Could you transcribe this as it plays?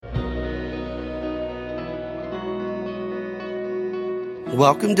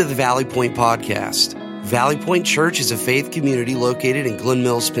Welcome to the Valley Point Podcast. Valley Point Church is a faith community located in Glen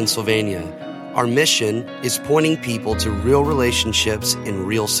Mills, Pennsylvania. Our mission is pointing people to real relationships and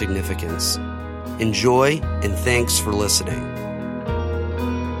real significance. Enjoy, and thanks for listening.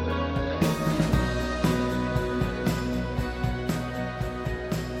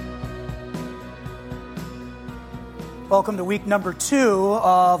 Welcome to week number 2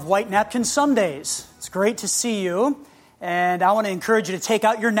 of White Napkin Sundays. It's great to see you. And I want to encourage you to take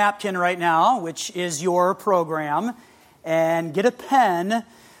out your napkin right now, which is your program, and get a pen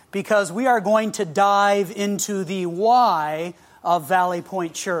because we are going to dive into the why of Valley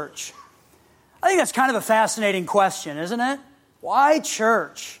Point Church. I think that's kind of a fascinating question, isn't it? Why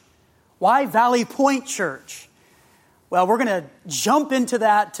church? Why Valley Point Church? Well, we're going to jump into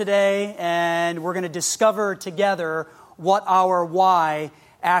that today, and we're going to discover together what our why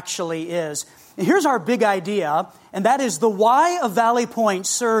actually is. And here's our big idea, and that is the why of Valley Point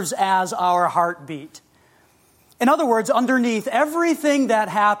serves as our heartbeat. In other words, underneath everything that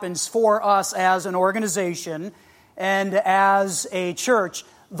happens for us as an organization and as a church,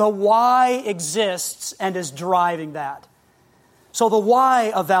 the why exists and is driving that. So the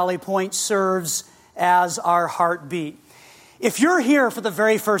why of Valley Point serves as our heartbeat. If you're here for the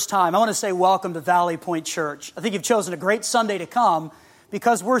very first time, I want to say welcome to Valley Point Church. I think you've chosen a great Sunday to come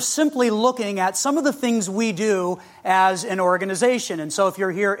because we're simply looking at some of the things we do as an organization. And so if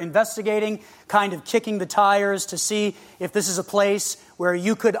you're here investigating, kind of kicking the tires to see if this is a place where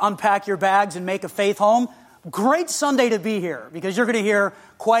you could unpack your bags and make a faith home, great Sunday to be here because you're going to hear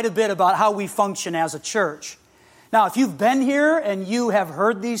quite a bit about how we function as a church. Now, if you've been here and you have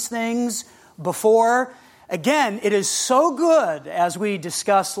heard these things before, again, it is so good, as we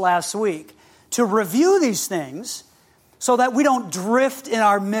discussed last week, to review these things so that we don't drift in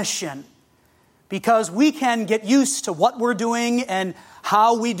our mission, because we can get used to what we're doing and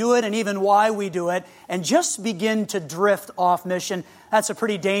how we do it and even why we do it and just begin to drift off mission. That's a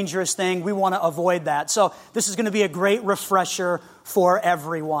pretty dangerous thing. We want to avoid that. So this is going to be a great refresher for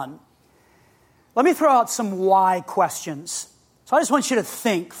everyone. Let me throw out some why questions. So I just want you to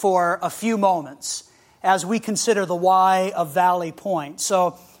think for a few moments as we consider the why of Valley Point.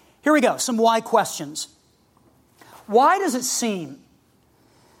 So here we go, some why questions. Why does it seem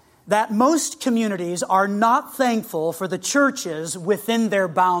that most communities are not thankful for the churches within their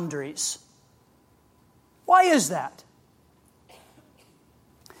boundaries? Why is that?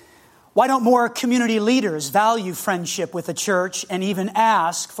 Why don't more community leaders value friendship with the church and even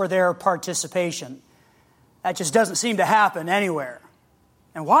ask for their participation? That just doesn't seem to happen anywhere.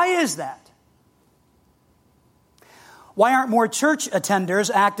 And why is that? Why aren't more church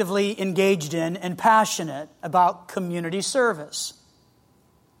attenders actively engaged in and passionate about community service?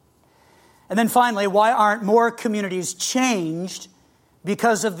 And then finally, why aren't more communities changed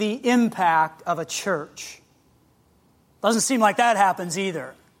because of the impact of a church? Doesn't seem like that happens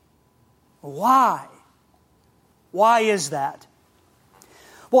either. Why? Why is that?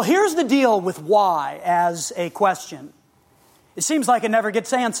 Well, here's the deal with why as a question. It seems like it never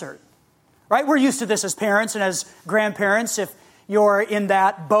gets answered. Right? We're used to this as parents and as grandparents. If you're in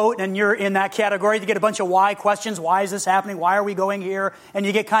that boat and you're in that category, you get a bunch of why questions. Why is this happening? Why are we going here? And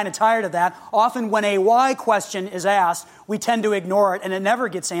you get kind of tired of that. Often when a why question is asked, we tend to ignore it and it never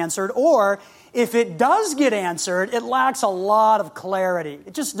gets answered. Or if it does get answered, it lacks a lot of clarity.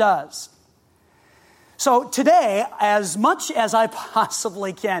 It just does. So today, as much as I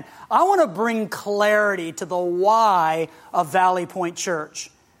possibly can, I want to bring clarity to the why of Valley Point Church.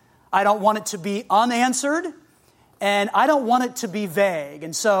 I don't want it to be unanswered, and I don't want it to be vague.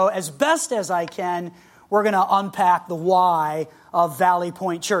 And so, as best as I can, we're going to unpack the why of Valley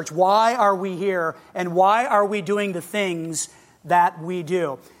Point Church. Why are we here, and why are we doing the things that we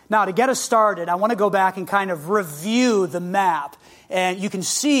do? Now, to get us started, I want to go back and kind of review the map. And you can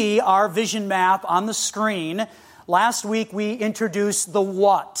see our vision map on the screen. Last week, we introduced the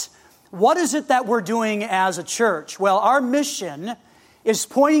what. What is it that we're doing as a church? Well, our mission is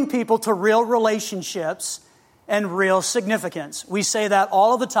pointing people to real relationships and real significance. We say that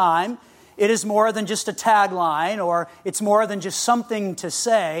all of the time. It is more than just a tagline, or it's more than just something to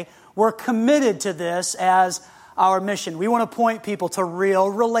say. We're committed to this as our mission. We want to point people to real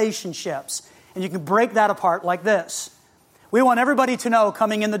relationships. And you can break that apart like this. We want everybody to know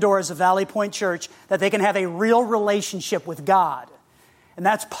coming in the doors of Valley Point Church that they can have a real relationship with God. And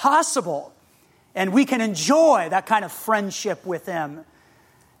that's possible. And we can enjoy that kind of friendship with Him.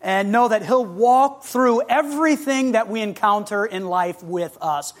 And know that He'll walk through everything that we encounter in life with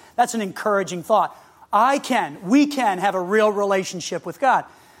us. That's an encouraging thought. We can have a real relationship with God.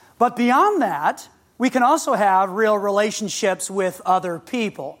 But beyond that, we can also have real relationships with other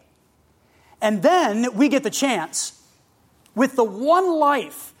people. And then we get the chance, with the one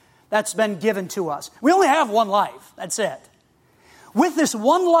life that's been given to us. We only have one life, that's it. With this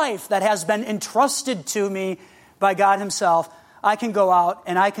one life that has been entrusted to me by God Himself, I can go out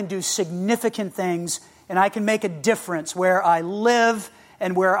and I can do significant things, and I can make a difference where I live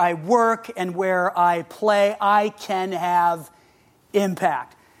and where I work and where I play. I can have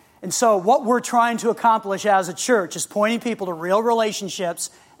impact. And so what we're trying to accomplish as a church is pointing people to real relationships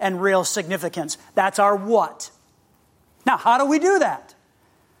and real significance. That's our what. Now, how do we do that?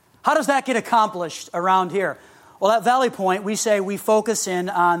 How does that get accomplished around here? Well, at Valley Point, we say we focus in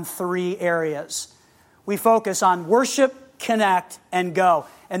on 3 areas. We focus on worship, connect, and go.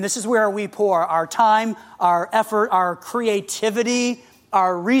 And this is where we pour our time, our effort, our creativity,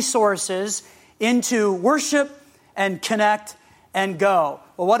 our resources into worship and connect and go.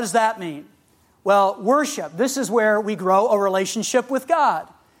 Well, what does that mean? Well, worship, this is where we grow a relationship with God.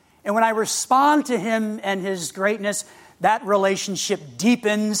 And when I respond to Him and His greatness, that relationship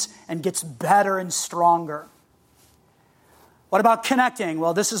deepens and gets better and stronger. What about connecting?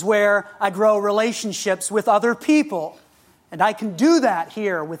 Well, this is where I grow relationships with other people. And I can do that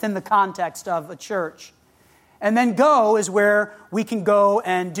here within the context of a church. And then go is where we can go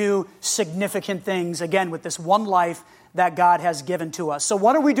and do significant things, again, with this one life that God has given to us. So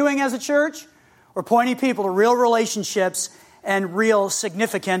what are we doing as a church? We're pointing people to real relationships and real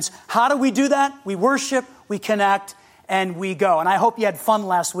significance. How do we do that? We worship, we connect, and we go. And I hope you had fun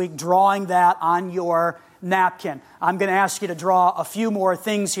last week drawing that on your napkin. I'm going to ask you to draw a few more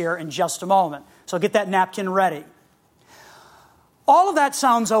things here in just a moment. So get that napkin ready. All of that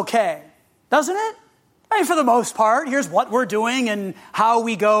sounds okay, doesn't it? I mean, for the most part, here's what we're doing and how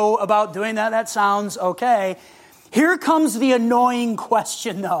we go about doing that. That sounds okay. Here comes the annoying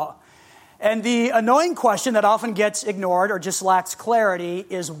question, though. And the annoying question that often gets ignored or just lacks clarity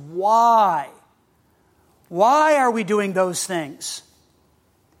is why? Why are we doing those things?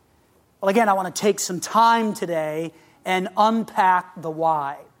 Well, again, I want to take some time today and unpack the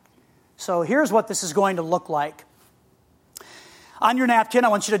why. So here's what this is going to look like. On your napkin, I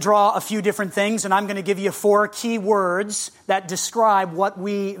want you to draw a few different things, and I'm going to give you 4 key words that describe what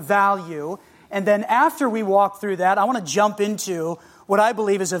we value. And then after we walk through that, I want to jump into what I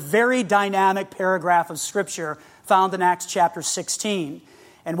believe is a very dynamic paragraph of Scripture found in Acts chapter 16.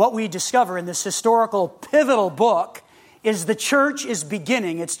 And what we discover in this historical, pivotal book is the church is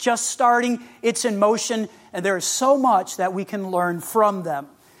beginning. It's just starting. It's in motion. And there is so much that we can learn from them.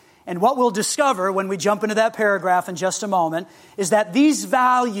 And what we'll discover when we jump into that paragraph in just a moment is that these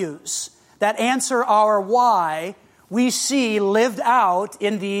values that answer our why we see lived out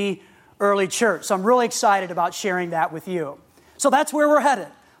in the early church. So I'm really excited about sharing that with you. So that's where we're headed.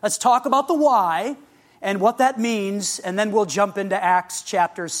 Let's talk about the why and what that means, and then we'll jump into Acts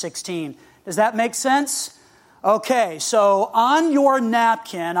chapter 16. Does that make sense? Okay, so on your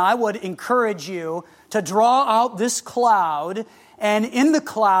napkin, I would encourage you to draw out this cloud, and in the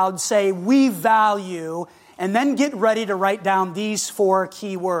cloud say, we value, and then get ready to write down these 4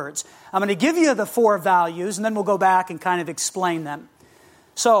 key words. I'm going to give you the 4 values, and then we'll go back and kind of explain them.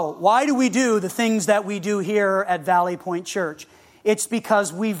 So, why do we do the things that we do here at Valley Point Church? It's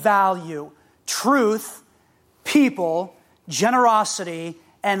because we value truth, people, generosity,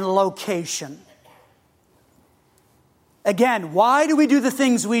 and location. Again, why do we do the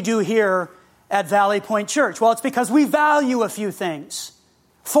things we do here at Valley Point Church? Well, it's because we value a few things.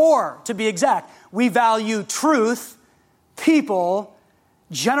 4, to be exact. We value truth, people,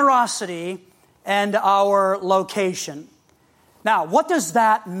 generosity, and our location. Now, what does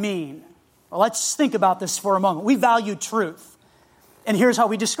that mean? Well, let's think about this for a moment. We value truth. And here's how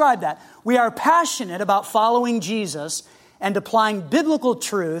we describe that. We are passionate about following Jesus and applying biblical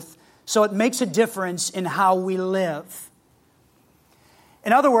truth so it makes a difference in how we live.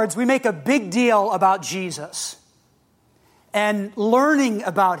 In other words, we make a big deal about Jesus and learning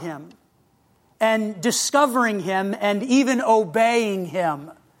about Him and discovering Him and even obeying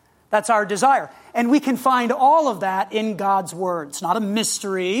Him. That's our desire. And we can find all of that in God's Word. It's not a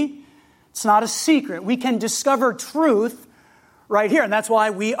mystery. It's not a secret. We can discover truth right here. And that's why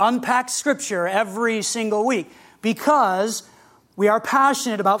we unpack Scripture every single week. Because we are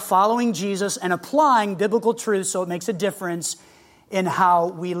passionate about following Jesus and applying biblical truth so it makes a difference in how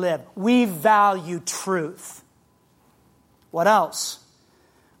we live. We value truth. What else?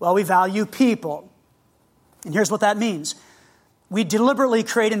 Well, we value people. And here's what that means. We deliberately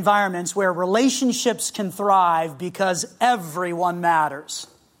create environments where relationships can thrive because everyone matters.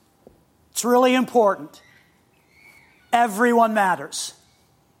 It's really important. Everyone matters.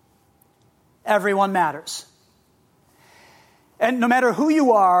 Everyone matters. And no matter who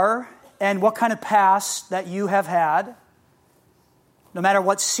you are and what kind of past that you have had, no matter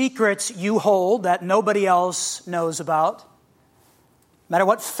what secrets you hold that nobody else knows about, no matter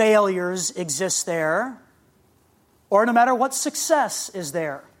what failures exist there, or no matter what success is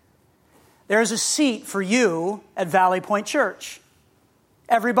there, there is a seat for you at Valley Point Church.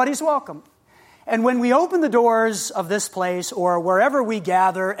 Everybody's welcome. And when we open the doors of this place or wherever we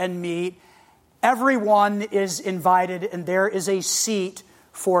gather and meet, everyone is invited and there is a seat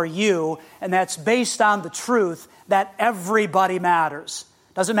for you. And that's based on the truth that everybody matters.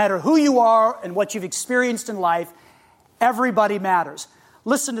 Doesn't matter who you are and what you've experienced in life, everybody matters.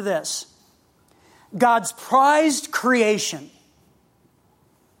 Listen to this. God's prized creation.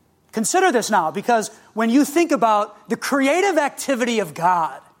 Consider this now, because when you think about the creative activity of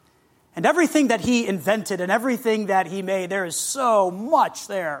God and everything that He invented and everything that He made, there is so much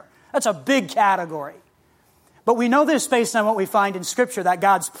there. That's a big category. But we know this based on what we find in Scripture, that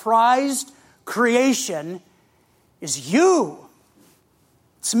God's prized creation is you.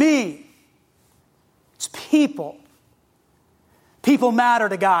 It's me. It's people. People matter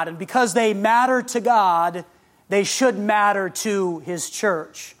to God, and because they matter to God, they should matter to His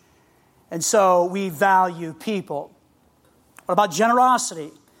church. And so we value people. What about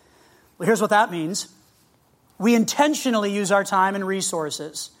generosity? Well, here's what that means. We intentionally use our time and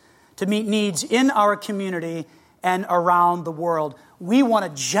resources to meet needs in our community and around the world. We want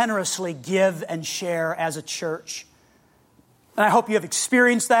to generously give and share as a church. And I hope you have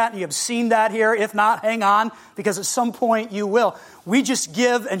experienced that and you have seen that here. If not, hang on, because at some point you will. We just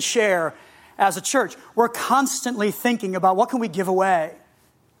give and share as a church. We're constantly thinking about what can we give away.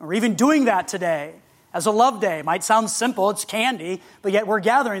 We're even doing that today as a love day. It might sound simple, it's candy, but yet we're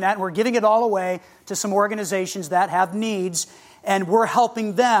gathering that and we're giving it all away to some organizations that have needs, and we're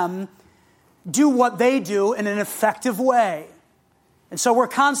helping them do what they do in an effective way. And so we're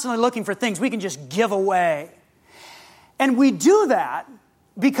constantly looking for things we can just give away. And we do that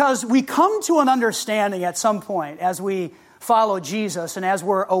because we come to an understanding at some point as we follow Jesus and as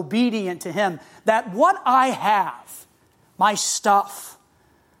we're obedient to Him, that what I have, my stuff,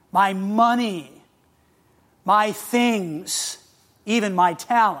 my money, my things, even my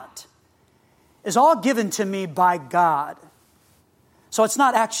talent, is all given to me by God. So it's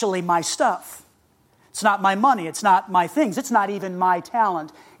not actually my stuff. It's not my money. It's not my things. It's not even my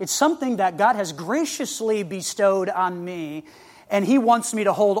talent. It's something that God has graciously bestowed on me, and He wants me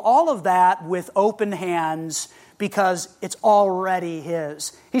to hold all of that with open hands because it's already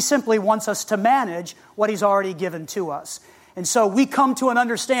His. He simply wants us to manage what He's already given to us. And so we come to an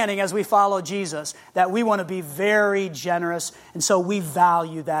understanding as we follow Jesus that we want to be very generous, and so we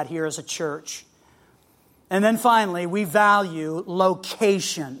value that here as a church. And then finally, we value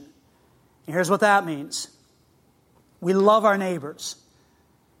location. And here's what that means. We love our neighbors.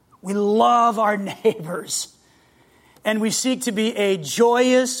 We love our neighbors. And we seek to be a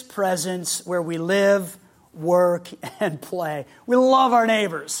joyous presence where we live, work, and play. We love our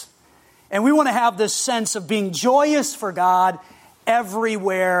neighbors. And we want to have this sense of being joyous for God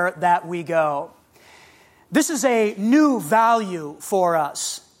everywhere that we go. This is a new value for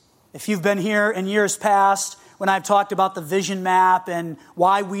us. If you've been here in years past, when I've talked about the vision map and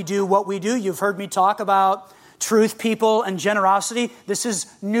why we do what we do, you've heard me talk about truth, people, and generosity. This is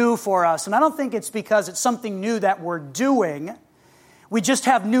new for us. And I don't think it's because it's something new that we're doing. We just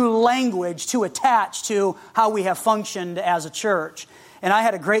have new language to attach to how we have functioned as a church. And I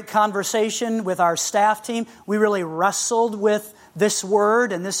had a great conversation with our staff team. We really wrestled with this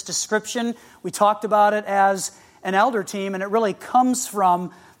word and this description. We talked about it as an elder team, and it really comes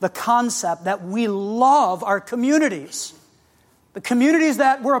from the concept that we love our communities. The communities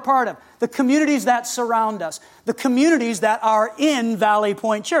that we're a part of, the communities that surround us, the communities that are in Valley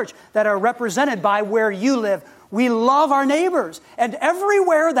Point Church, that are represented by where you live. We love our neighbors, and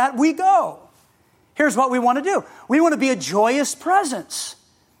everywhere that we go. Here's what we want to do. We want to be a joyous presence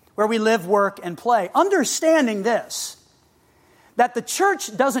where we live, work, and play. Understanding this, that the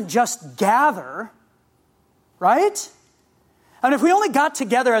church doesn't just gather, right? And if we only got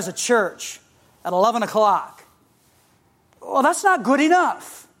together as a church at 11 o'clock, well, that's not good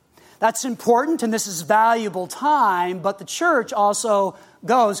enough. That's important, and this is valuable time, but the church also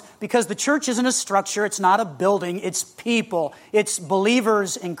goes because the church isn't a structure, it's not a building, it's people, it's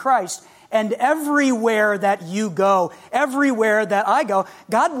believers in Christ. And everywhere that you go, everywhere that I go,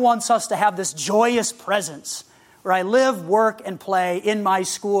 God wants us to have this joyous presence where I live, work, and play in my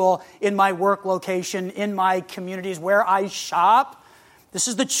school, in my work location, in my communities, where I shop. This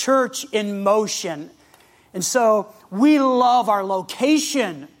is the church in motion. And so we love our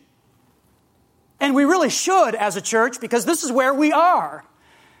location. And we really should as a church, because this is where we are.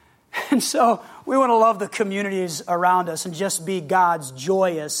 And so we want to love the communities around us and just be God's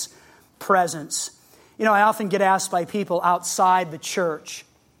joyous presence. You know, I often get asked by people outside the church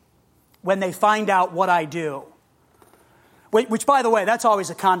when they find out what I do, which, by the way, that's always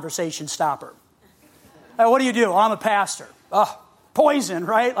a conversation stopper. What do you do? I'm a pastor. Oh, poison,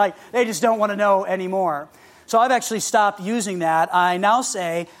 right? Like, they just don't want to know anymore. So I've actually stopped using that. I now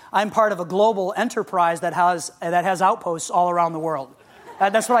say I'm part of a global enterprise that has outposts all around the world.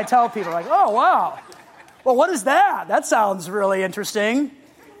 That's what I tell people. Like, oh, wow. Well, what is that? That sounds really interesting.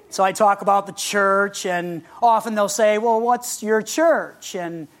 So I talk about the church, and often they'll say, well, what's your church?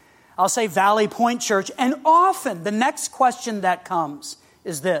 And I'll say Valley Point Church. And often the next question that comes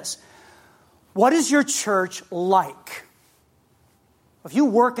is this: what is your church like? If you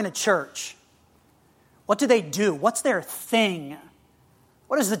work in a church, what do they do? What's their thing?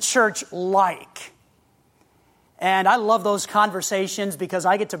 What is the church like? And I love those conversations because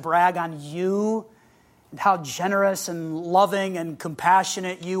I get to brag on you and how generous and loving and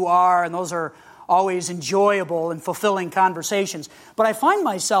compassionate you are. And those are always enjoyable and fulfilling conversations. But I find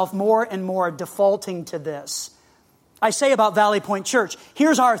myself more and more defaulting to this. I say about Valley Point Church,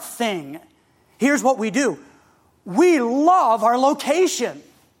 here's our thing. Here's what we do. We love our location.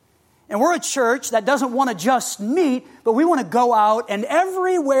 And we're a church that doesn't want to just meet, but we want to go out, and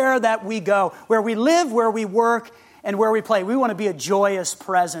everywhere that we go, where we live, where we work, and where we play, we want to be a joyous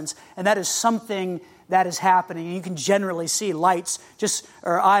presence. And that is something that is happening. And you can generally see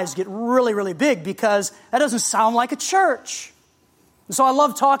our eyes get really, really big, because that doesn't sound like a church. And so I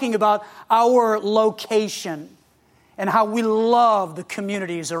love talking about our location and how we love the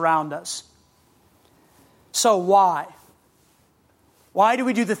communities around us. So why? Why do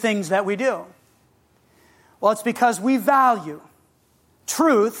we do the things that we do? Well, it's because we value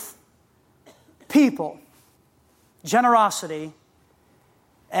truth, people, generosity,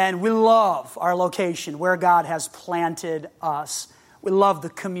 and we love our location, where God has planted us. We love the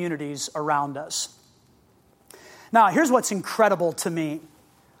communities around us. Now, here's what's incredible to me.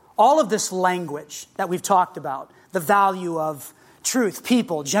 All of this language that we've talked about, the value of truth,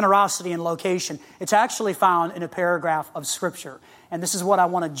 people, generosity, and location, it's actually found in a paragraph of Scripture. And this is what I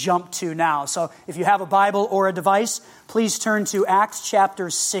want to jump to now. So if you have a Bible or a device, please turn to Acts chapter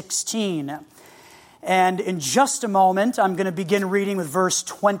 16. And in just a moment, I'm going to begin reading with verse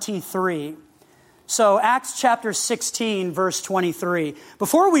 23. So Acts chapter 16, verse 23.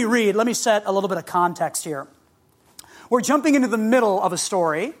 Before we read, let me set a little bit of context here. We're jumping into the middle of a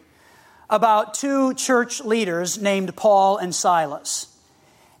story about two church leaders named Paul and Silas.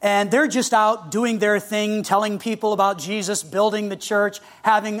 And they're just out doing their thing, telling people about Jesus, building the church,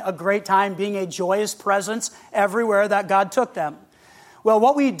 having a great time, being a joyous presence everywhere that God took them. Well,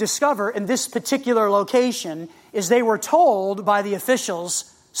 what we discover in this particular location is they were told by the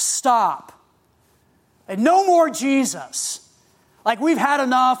officials, stop. And no more Jesus. Like, we've had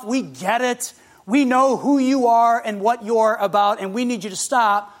enough, we get it, we know who you are and what you're about, and we need you to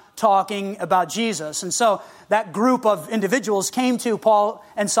stop talking about Jesus. And so that group of individuals came to Paul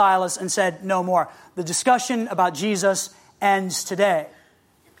and Silas and said, no more. The discussion about Jesus ends today.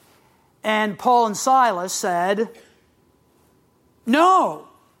 And Paul and Silas said, no.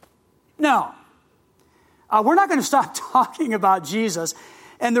 We're not going to stop talking about Jesus.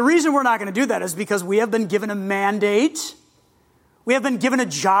 And the reason we're not going to do that is because we have been given a mandate. We have been given a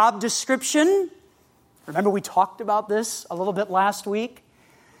job description. Remember, we talked about this a little bit last week.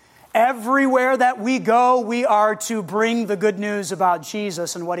 Everywhere that we go, we are to bring the good news about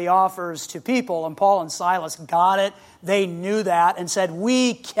Jesus and what he offers to people. And Paul and Silas got it. They knew that and said,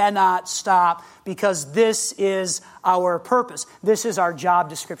 we cannot stop because this is our purpose. This is our job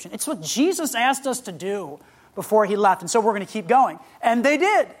description. It's what Jesus asked us to do before he left. And so we're going to keep going. And they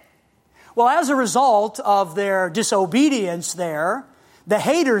did. Well, as a result of their disobedience there, the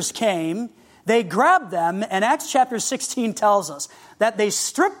haters came. They grabbed them, and Acts chapter 16 tells us that they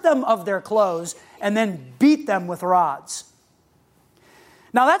stripped them of their clothes and then beat them with rods.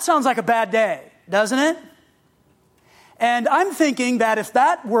 Now that sounds like a bad day, doesn't it? And I'm thinking that if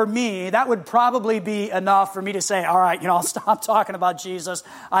that were me, that would probably be enough for me to say, all right, I'll stop talking about Jesus.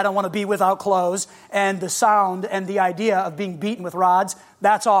 I don't want to be without clothes. And the sound and the idea of being beaten with rods,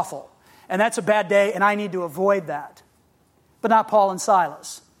 that's awful. And that's a bad day, and I need to avoid that. But not Paul and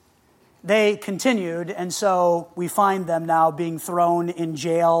Silas. They continued, and so we find them now being thrown in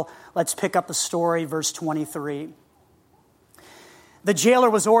jail. Let's pick up the story, verse 23. The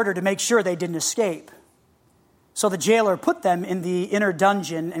jailer was ordered to make sure they didn't escape. So the jailer put them in the inner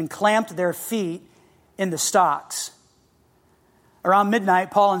dungeon and clamped their feet in the stocks. Around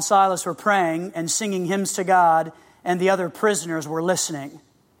midnight, Paul and Silas were praying and singing hymns to God, and the other prisoners were listening.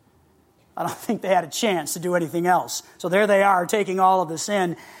 I don't think they had a chance to do anything else. So there they are, taking all of this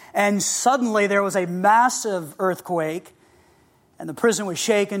in. And suddenly there was a massive earthquake, and the prison was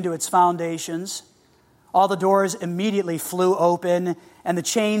shaken to its foundations. All the doors immediately flew open, and the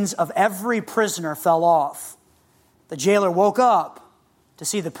chains of every prisoner fell off. The jailer woke up to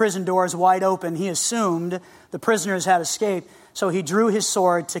see the prison doors wide open. He assumed the prisoners had escaped, so he drew his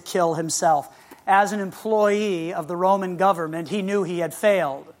sword to kill himself. As an employee of the Roman government, he knew he had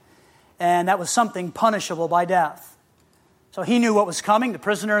failed, and that was something punishable by death. So he knew what was coming. The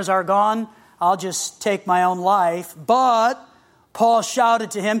prisoners are gone. I'll just take my own life. But Paul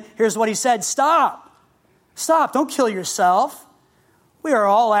shouted to him, here's what he said, "Stop! Stop, don't kill yourself. We are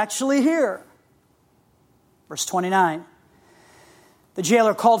all actually here." Verse 29. The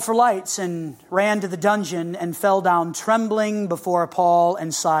jailer called for lights and ran to the dungeon and fell down trembling before Paul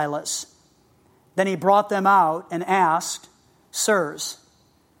and Silas. Then he brought them out and asked, "Sirs,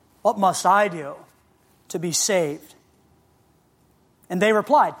 what must I do to be saved?" And they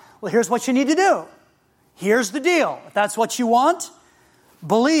replied, "Well, here's what you need to do. Here's the deal. If that's what you want,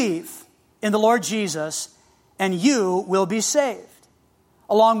 believe in the Lord Jesus, and you will be saved,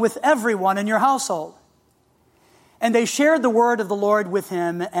 along with everyone in your household." And they shared the word of the Lord with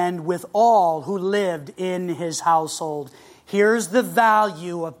him and with all who lived in his household. Here's the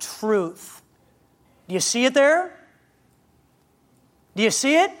value of truth. Do you see it there? Do you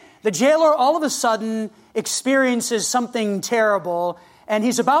see it? The jailer all of a sudden experiences something terrible, and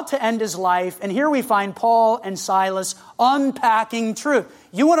he's about to end his life. And here we find Paul and Silas unpacking truth.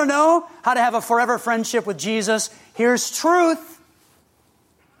 You want to know how to have a forever friendship with Jesus? Here's truth.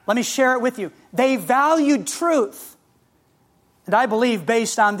 Let me share it with you. They valued truth. And I believe,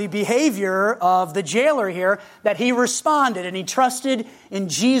 based on the behavior of the jailer here, that he responded and he trusted in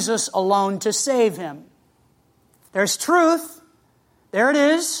Jesus alone to save him. There's truth. There it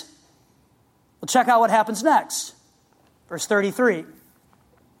is. Well, check out what happens next. Verse 33.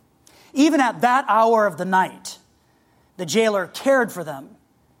 Even at that hour of the night, the jailer cared for them.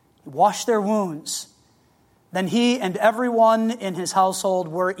 He washed their wounds. Then he and everyone in his household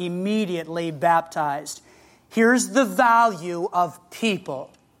were immediately baptized. Here's the value of people.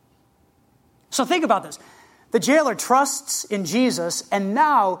 So think about this. The jailer trusts in Jesus, and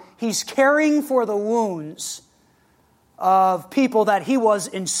now he's caring for the wounds of people that he was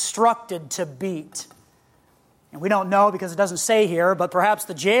instructed to beat. And we don't know because it doesn't say here, but perhaps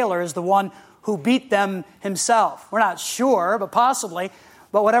the jailer is the one who beat them himself. We're not sure, but possibly.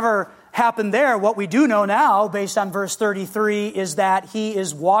 But whatever happened there, what we do know now, based on verse 33, is that he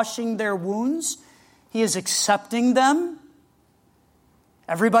is washing their wounds. He is accepting them.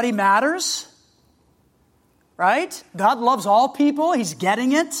 Everybody matters, right? God loves all people. He's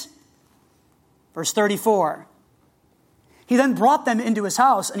getting it. Verse 34. He then brought them into his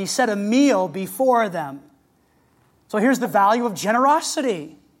house and he set a meal before them. So here's the value of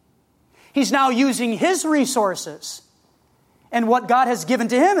generosity. He's now using his resources and what God has given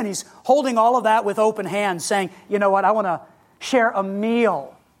to him, and he's holding all of that with open hands, saying, you know what, I want to share a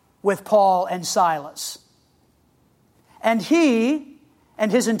meal with Paul and Silas. And he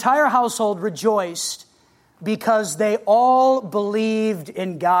and his entire household rejoiced because they all believed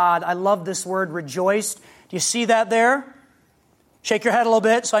in God. I love this word, rejoiced. Do you see that there? Shake your head a little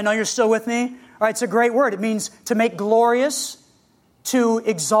bit so I know you're still with me. All right, it's a great word. It means to make glorious, to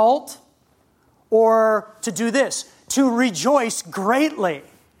exalt, or to do this, to rejoice greatly.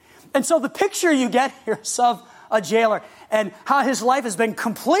 And so the picture you get here is of a jailer and how his life has been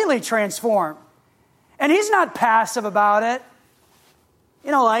completely transformed. And he's not passive about it.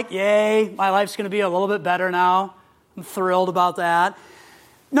 You know, like, yay, my life's going to be a little bit better now. I'm thrilled about that.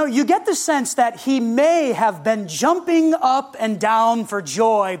 No, you get the sense that he may have been jumping up and down for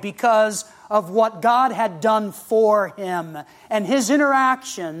joy because of what God had done for him and his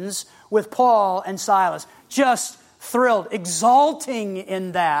interactions with Paul and Silas. Just thrilled, exulting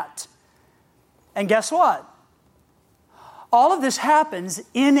in that. And guess what? All of this happens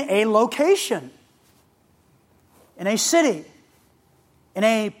in a location, in a city, in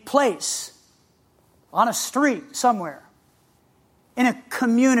a place, on a street somewhere, in a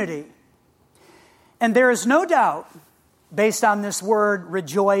community. And there is no doubt, based on this word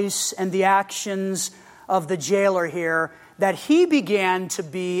rejoice and the actions of the jailer here, that he began to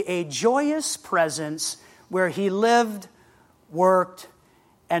be a joyous presence where he lived, worked,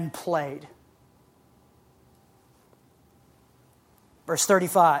 and played. Verse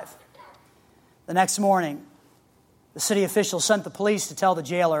 35. The next morning, the city officials sent the police to tell the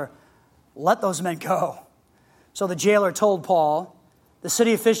jailer, let those men go. So the jailer told Paul, the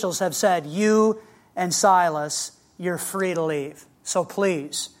city officials have said, you and Silas, you're free to leave. So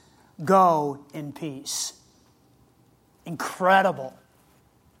please, go in peace. Incredible.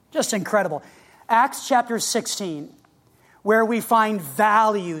 Just incredible. Acts chapter 16, where we find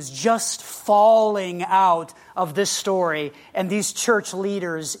values just falling out of this story and these church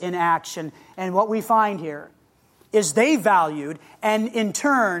leaders in action. And what we find here is they valued, and in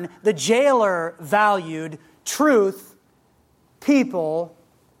turn, the jailer valued truth, people,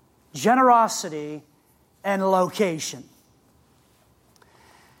 generosity, and location.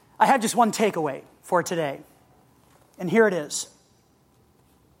 I have just one takeaway for today, and here it is.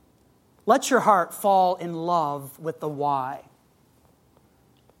 Let your heart fall in love with the why.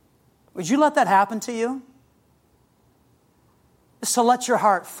 Would you let that happen to you? Just to let your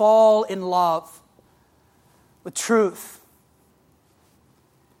heart fall in love with truth.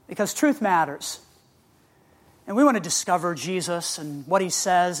 Because truth matters. And we want to discover Jesus and what He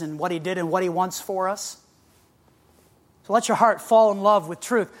says and what He did and what He wants for us. So let your heart fall in love with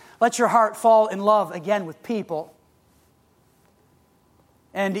truth. Let your heart fall in love again with people.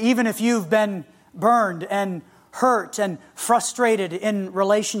 And even if you've been burned and hurt and frustrated in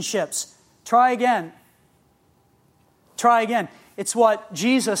relationships, try again. Try again. It's what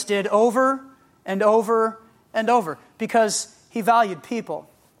Jesus did over and over and over because He valued people,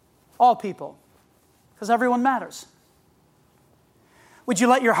 all people, because everyone matters. Would you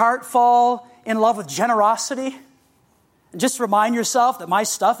let your heart fall in love with generosity? And just remind yourself that my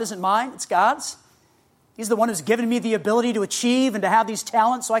stuff isn't mine, it's God's. He's the one who's given me the ability to achieve and to have these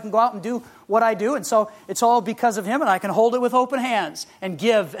talents so I can go out and do what I do. And so it's all because of Him, and I can hold it with open hands and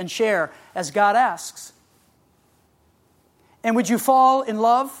give and share as God asks. And would you fall in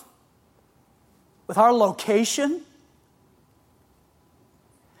love with our location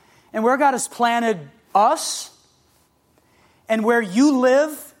and where God has planted us and where you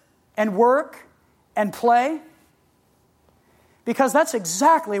live and work and play? Because that's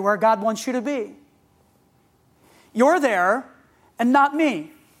exactly where God wants you to be. You're there and not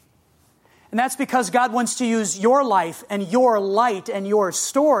me. And that's because God wants to use your life and your light and your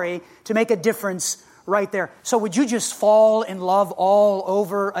story to make a difference right there. So would you just fall in love all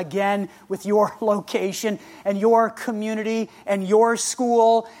over again with your location and your community and your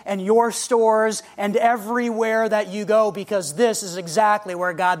school and your stores and everywhere that you go, because this is exactly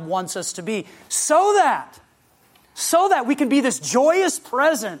where God wants us to be. So that we can be this joyous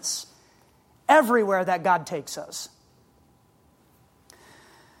presence everywhere that God takes us.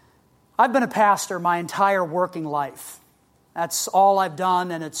 I've been a pastor my entire working life. That's all I've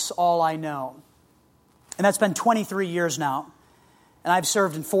done, and it's all I know. And that's been 23 years now. And I've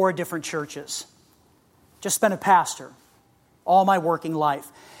served in 4 different churches. Just been a pastor all my working life.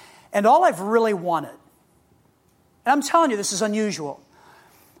 And all I've really wanted, and I'm telling you this is unusual,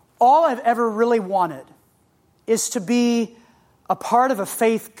 all I've ever really wanted is to be a part of a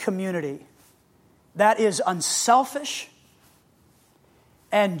faith community that is unselfish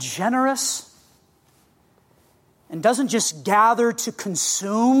and generous and doesn't just gather to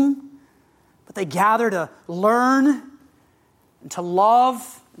consume, but they gather to learn and to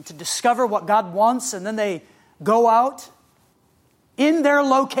love and to discover what God wants, and then they go out in their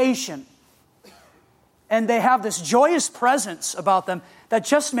location and they have this joyous presence about them that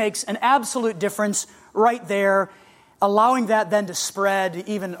just makes an absolute difference right there, allowing that then to spread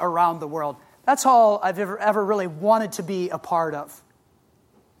even around the world. That's all I've ever really wanted to be a part of.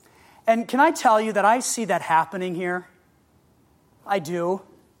 And can I tell you that I see that happening here? I do.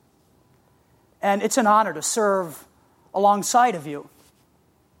 And it's an honor to serve alongside of you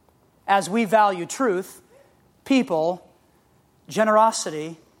as we value truth, people,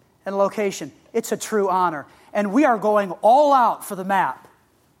 generosity, and location. It's a true honor. And we are going all out for the map.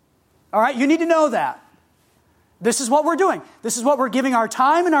 All right? You need to know that. This is what we're doing. This is what we're giving our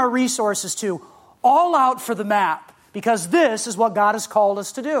time and our resources to, all out for the map, because this is what God has called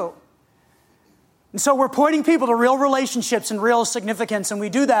us to do. And so we're pointing people to real relationships and real significance, and we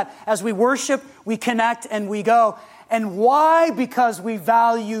do that as we worship, we connect, and we go. And why? Because we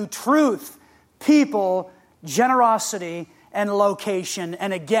value truth, people, generosity, and location.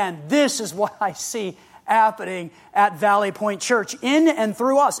 And again, this is what I see happening at Valley Point Church in and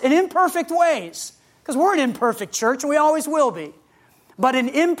through us, in imperfect ways. Because we're an imperfect church, and we always will be. But in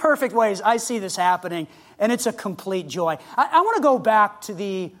imperfect ways, I see this happening, and it's a complete joy. I want to go back to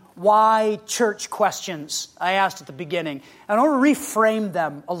the why church questions I asked at the beginning. I want to reframe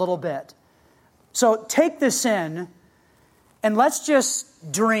them a little bit. So take this in, and let's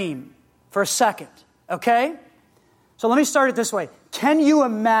just dream for a second, okay? So let me start it this way. Can you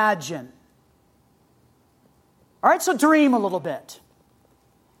imagine All right, so dream a little bit.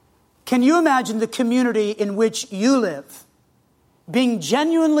 Can you imagine the community in which you live being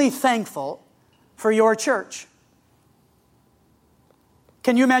genuinely thankful for your church?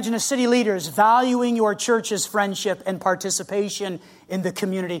 Can you imagine as city leaders valuing your church's friendship and participation in the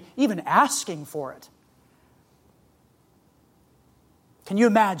community, even asking for it? Can you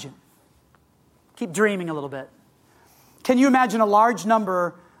imagine? Keep dreaming a little bit. Can you imagine a large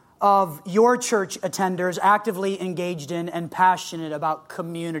number of your church attenders actively engaged in and passionate about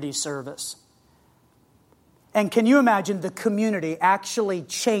community service? And can you imagine the community actually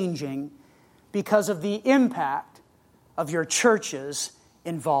changing because of the impact of your church's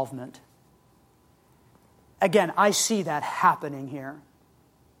involvement? Again, I see that happening here.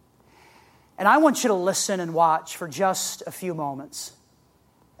 And I want you to listen and watch for just a few moments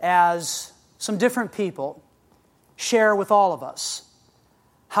as some different people share with all of us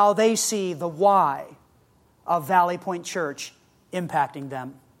how they see the why of Valley Point Church impacting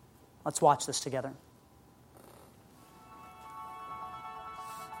them. Let's watch this together.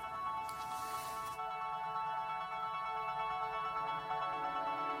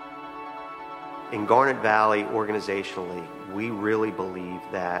 In Garnet Valley, organizationally, we really believe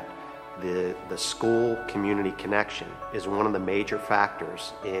that the school community connection is one of the major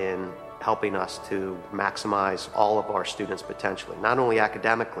factors in helping us to maximize all of our students' potentially, not only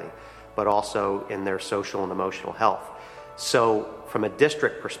academically, but also in their social and emotional health. So from a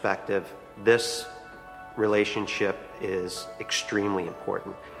district perspective, this relationship is extremely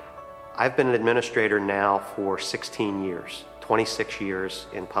important. I've been an administrator now for 16 years, 26 years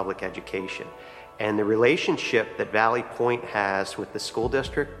in public education. And the relationship that Valley Point has with the school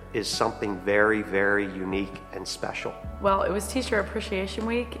district is something very, very unique and special. Well, it was Teacher Appreciation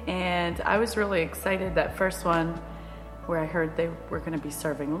Week, and I was really excited that first one where I heard they were going to be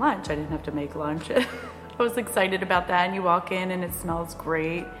serving lunch. I didn't have to make lunch. I was excited about that, and you walk in and it smells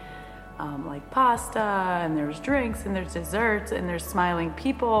great, like pasta, and there's drinks, and there's desserts, and there's smiling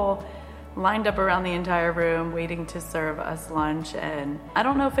people lined up around the entire room waiting to serve us lunch. And I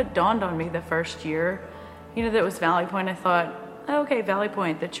don't know if it dawned on me the first year, that it was Valley Point. I thought, okay, Valley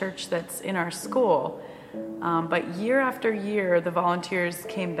Point, the church that's in our school. But year after year, the volunteers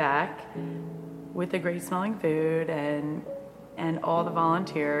came back with the great smelling food and all the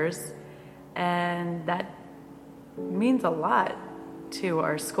volunteers. And that means a lot to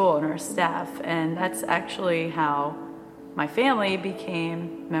our school and our staff. And that's actually how my family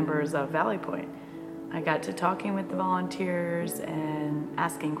became members of Valley Point. I got to talking with the volunteers and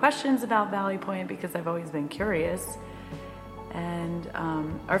asking questions about Valley Point because I've always been curious. And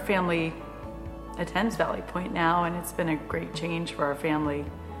our family attends Valley Point now, and it's been a great change for our family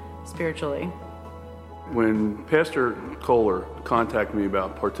spiritually. When Pastor Kohler contacted me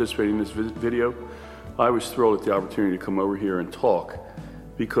about participating in this video, I was thrilled at the opportunity to come over here and talk,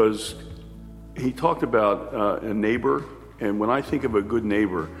 because he talked about a neighbor. And when I think of a good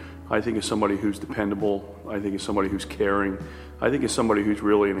neighbor, I think of somebody who's dependable. I think of somebody who's caring. I think of somebody who's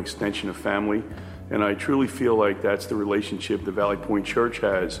really an extension of family. And I truly feel like that's the relationship the Valley Point Church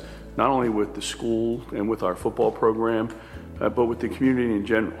has, not only with the school and with our football program, but with the community in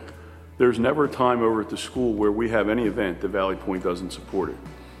general. There's never a time over at the school where we have any event that Valley Point doesn't support it.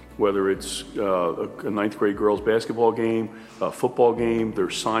 Whether it's a ninth grade girls basketball game, a football game,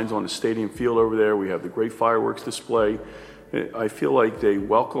 there's signs on the stadium field over there. We have the great fireworks display. I feel like they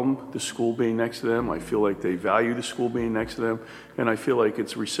welcome the school being next to them. I feel like they value the school being next to them. And I feel like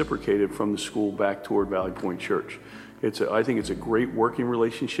it's reciprocated from the school back toward Valley Point Church. I think it's a great working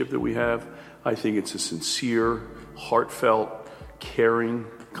relationship that we have. I think it's a sincere, heartfelt, caring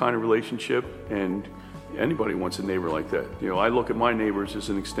kind of relationship. And anybody wants a neighbor like that. I look at my neighbors as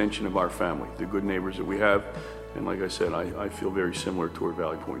an extension of our family, the good neighbors that we have. And like I said, I feel very similar toward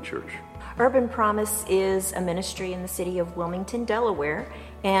Valley Point Church. Urban Promise is a ministry in the city of Wilmington, Delaware,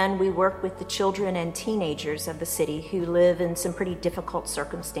 and we work with the children and teenagers of the city who live in some pretty difficult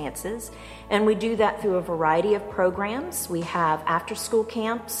circumstances. And we do that through a variety of programs. We have after-school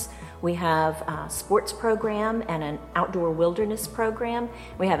camps. We have a sports program and an outdoor wilderness program.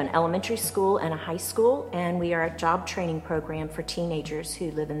 We have an elementary school and a high school, and we are a job training program for teenagers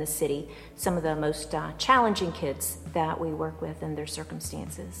who live in the city, some of the most challenging kids that we work with in their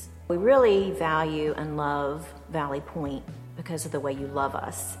circumstances. We really value and love Valley Point because of the way you love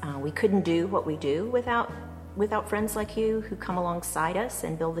us. We couldn't do what we do without friends like you who come alongside us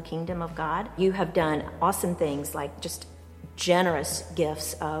and build the kingdom of God. You have done awesome things like just generous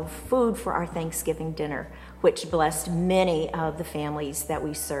gifts of food for our Thanksgiving dinner, which blessed many of the families that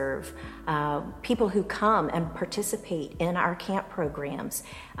we serve. People who come and participate in our camp programs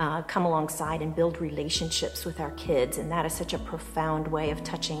come alongside and build relationships with our kids, and that is such a profound way of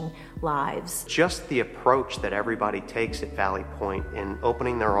touching lives. Just the approach that everybody takes at Valley Point in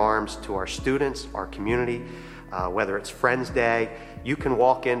opening their arms to our students, our community, whether it's Friends Day, you can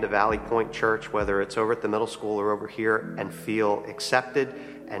walk into Valley Point Church, whether it's over at the middle school or over here, and feel accepted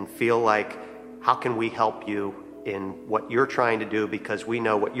and feel like, how can we help you in what you're trying to do, because we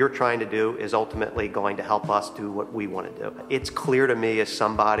know what you're trying to do is ultimately going to help us do what we want to do. It's clear to me as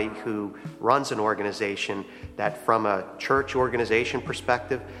somebody who runs an organization that from a church organization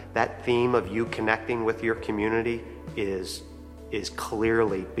perspective, that theme of you connecting with your community is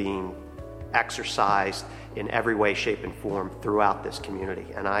clearly being exercised in every way, shape, and form throughout this community.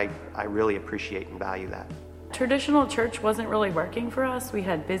 And I really appreciate and value that. Traditional church wasn't really working for us. We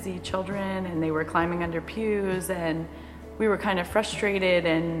had busy children and they were climbing under pews, and we were kind of frustrated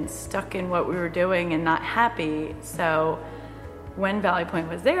and stuck in what we were doing and not happy. So when Valley Point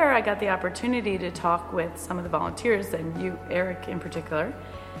was there, I got the opportunity to talk with some of the volunteers, and you, Eric in particular,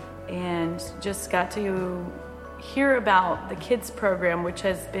 and just got to hear about the kids program, which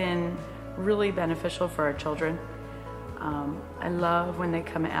has been really beneficial for our children. I love when they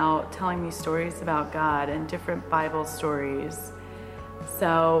come out telling me stories about God and different Bible stories.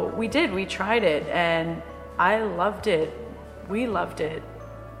 So we tried it, and I loved it. We loved it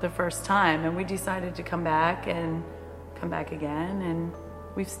the first time, and we decided to come back again, and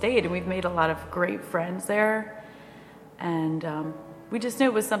we've stayed, and we've made a lot of great friends there. And we just knew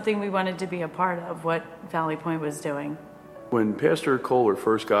it was something we wanted to be a part of, what Valley Point was doing. When Pastor Kohler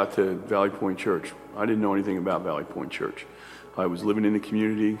first got to Valley Point Church, I didn't know anything about Valley Point Church. I was living in the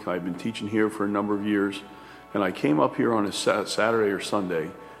community. I'd been teaching here for a number of years, and I came up here on a Saturday or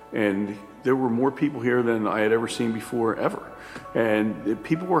Sunday, and there were more people here than I had ever seen before, ever. And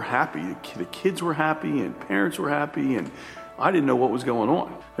people were happy. The kids were happy, and parents were happy, and I didn't know what was going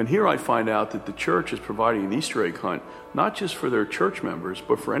on. And here I find out that the church is providing an Easter egg hunt, not just for their church members,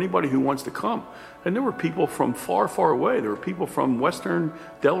 but for anybody who wants to come. And there were people from far, far away. There were people from western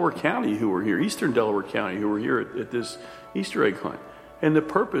Delaware County who were here, eastern Delaware County who were here at this Easter egg hunt. And the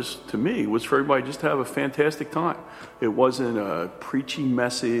purpose, to me, was for everybody just to have a fantastic time. It wasn't a preachy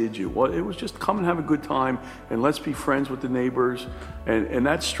message. It was just come and have a good time, and let's be friends with the neighbors. And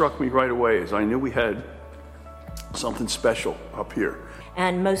that struck me right away, as I knew we had something special up here.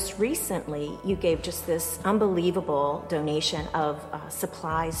 And most recently, you gave just this unbelievable donation of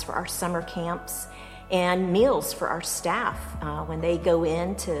supplies for our summer camps and meals for our staff when they go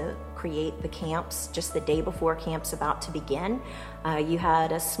in to create the camps just the day before camp's about to begin. You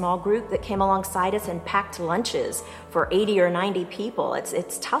had a small group that came alongside us and packed lunches for 80 or 90 people.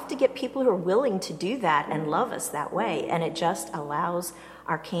 It's tough to get people who are willing to do that and love us that way, and it just allows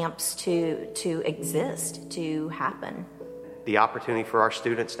our camps to exist, to happen. The opportunity for our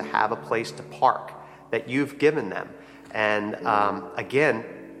students to have a place to park that you've given them. And again,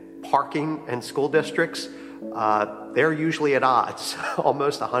 parking in school districts, they're usually at odds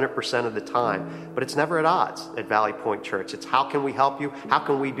almost 100% of the time, but it's never at odds at Valley Point Church. It's how can we help you? How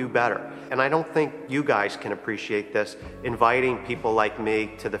can we do better? And I don't think you guys can appreciate this, inviting people like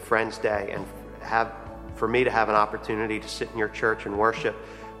me to the Friends Day and for me to have an opportunity to sit in your church and worship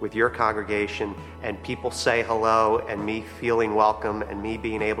with your congregation, and people say hello, and me feeling welcome, and me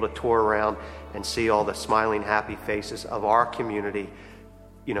being able to tour around and see all the smiling, happy faces of our community,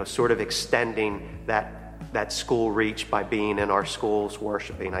 sort of extending that school reach by being in our schools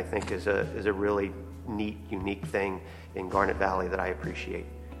worshiping, I think is a really neat, unique thing in Garnet Valley that I appreciate.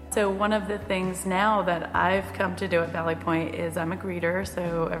 So one of the things now that I've come to do at Valley Point is I'm a greeter,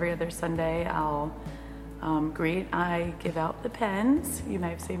 so every other Sunday I'll greet. I give out the pens. You may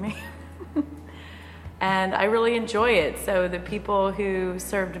have seen me. And I really enjoy it. So the people who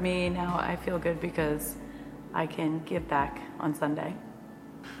served me, now I feel good because I can give back on Sunday.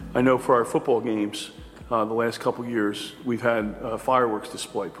 I know for our football games, the last couple years, we've had a fireworks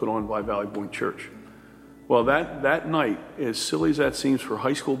display put on by Valley Point Church. Well, that night, as silly as that seems for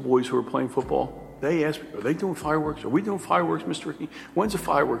high school boys who are playing football, they asked me, are they doing fireworks? Are we doing fireworks, Mr. Ricky? When's the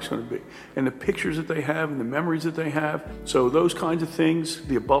fireworks going to be? And the pictures that they have and the memories that they have. So those kinds of things,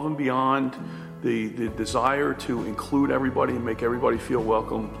 the above and beyond, the desire to include everybody and make everybody feel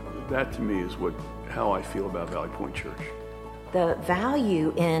welcome, that to me is how I feel about Valley Point Church. the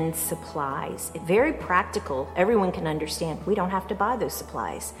value in supplies. Very practical. Everyone can understand we don't have to buy those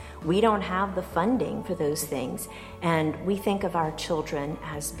supplies. We don't have the funding for those things. And we think of our children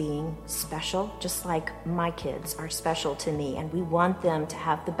as being special, just like my kids are special to me, and we want them to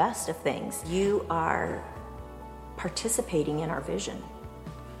have the best of things. You are participating in our vision.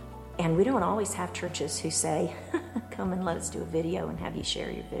 And we don't always have churches who say, come and let us do a video and have you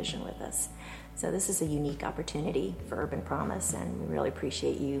share your vision with us. So this is a unique opportunity for Urban Promise, and we really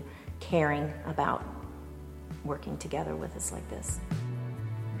appreciate you caring about working together with us like this.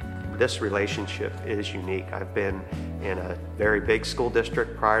 This relationship is unique. I've been in a very big school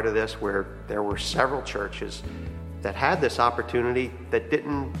district prior to this where there were several churches that had this opportunity that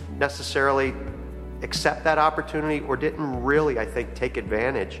didn't necessarily accept that opportunity or didn't really, I think, take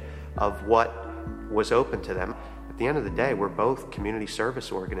advantage of what was open to them. At the end of the day, we're both community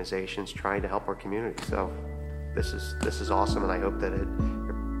service organizations trying to help our community. So this is awesome, and I hope that it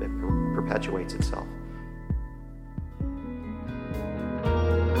perpetuates itself.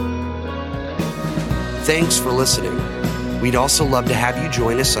 Thanks for listening. We'd also love to have you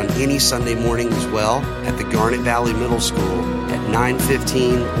join us on any Sunday morning as well at the Garnet Valley Middle School at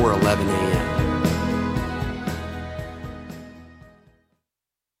 9:15 or 11 a.m.